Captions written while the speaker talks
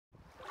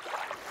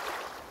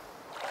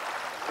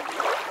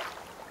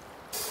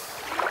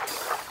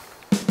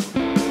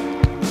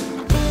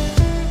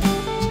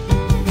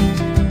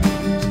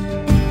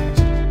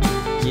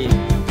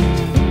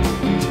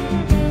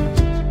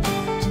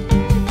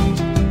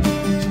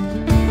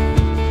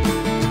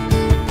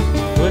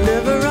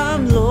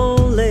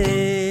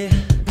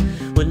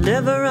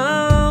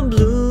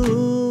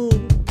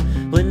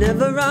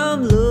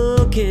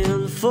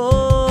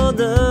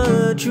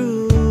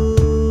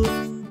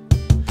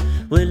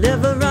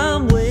whenever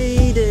I'm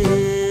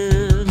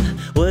waiting,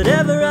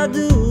 whatever I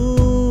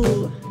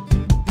do,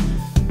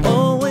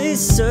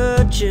 always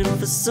searching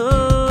for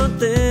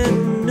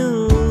something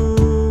new.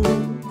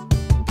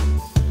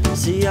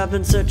 See, I've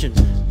been searching,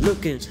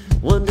 looking,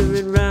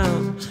 wandering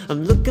round.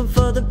 I'm looking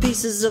for the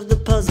pieces of the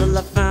puzzle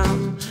I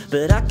found,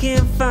 but I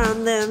can't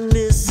find that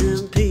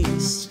missing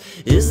piece.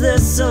 Is there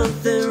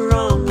something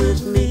wrong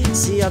with me?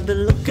 See, I've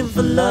been looking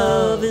for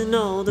love in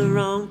all the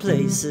wrong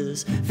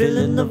places,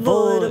 filling the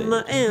void of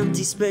my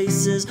empty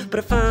spaces.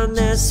 But I find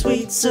that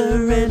sweet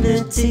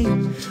serenity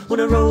when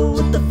I roll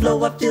with the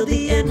flow, I feel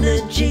the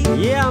energy.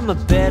 Yeah, I'm a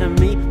better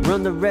me,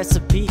 run the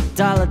recipe,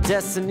 dial of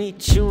destiny,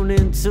 tune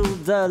into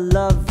the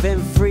love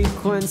and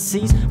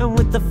frequencies. And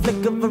with the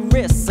flick of a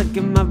wrist, I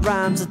give my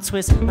rhymes a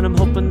twist, and I'm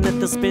hoping that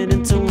they'll spin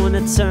into an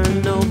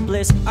eternal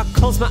bliss. I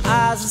close my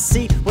eyes and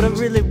see what I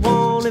really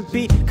wanna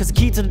be, cause the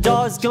key to the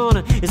door is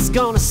it's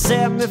gonna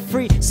set me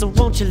free. So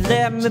won't you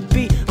let me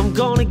be? I'm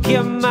gonna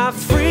get my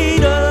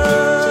freedom.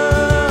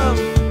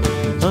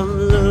 I'm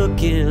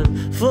looking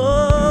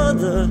for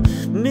the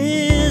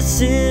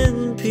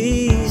missing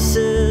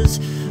pieces.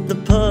 The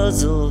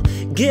puzzle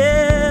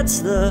gets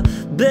the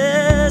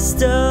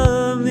best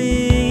of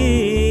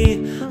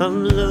me.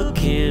 I'm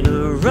looking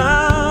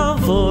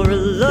around for a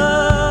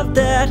love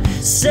that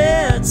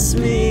sets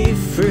me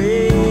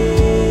free.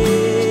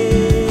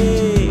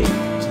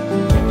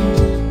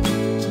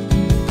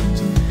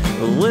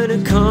 When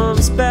it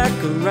comes back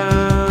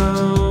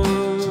around,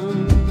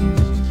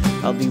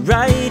 I'll be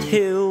right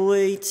here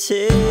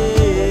waiting.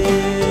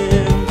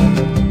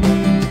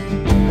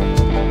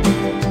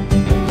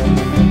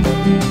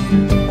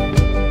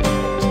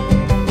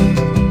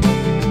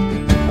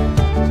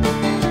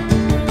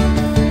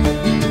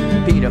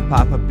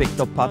 Papa picked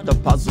apart the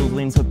puzzle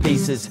into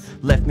pieces,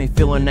 left me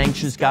feeling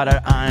anxious,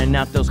 gotta iron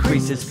out those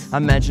creases.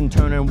 Imagine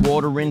turning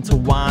water into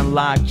wine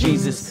like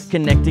Jesus,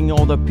 connecting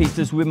all the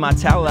pieces with my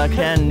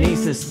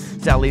telekinesis.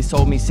 Sally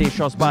told me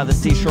seashells by the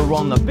seashore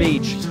on the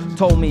beach,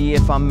 told me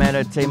if I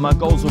meditate my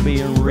goals will be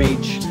in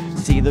reach.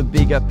 See the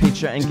bigger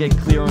picture and get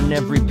clear on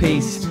every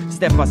piece.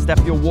 Step by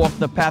step you'll walk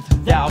the path,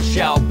 thou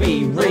shalt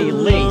be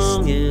released.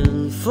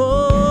 Longing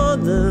for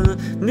the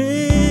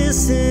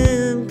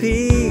missing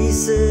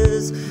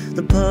pieces.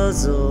 The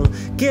puzzle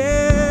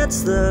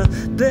gets the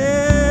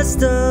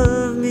best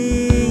of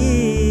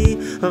me.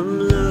 I'm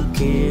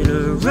looking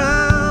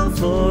around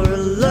for a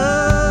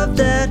love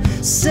that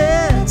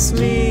sets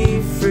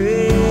me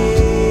free.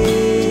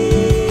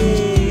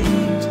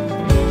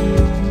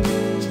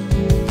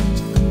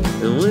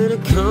 And when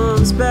it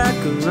comes back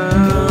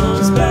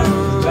around,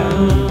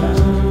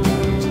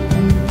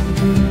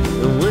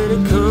 and when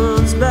it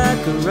comes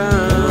back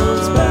around,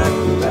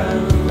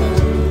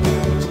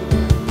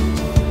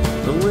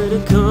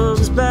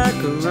 comes back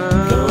around.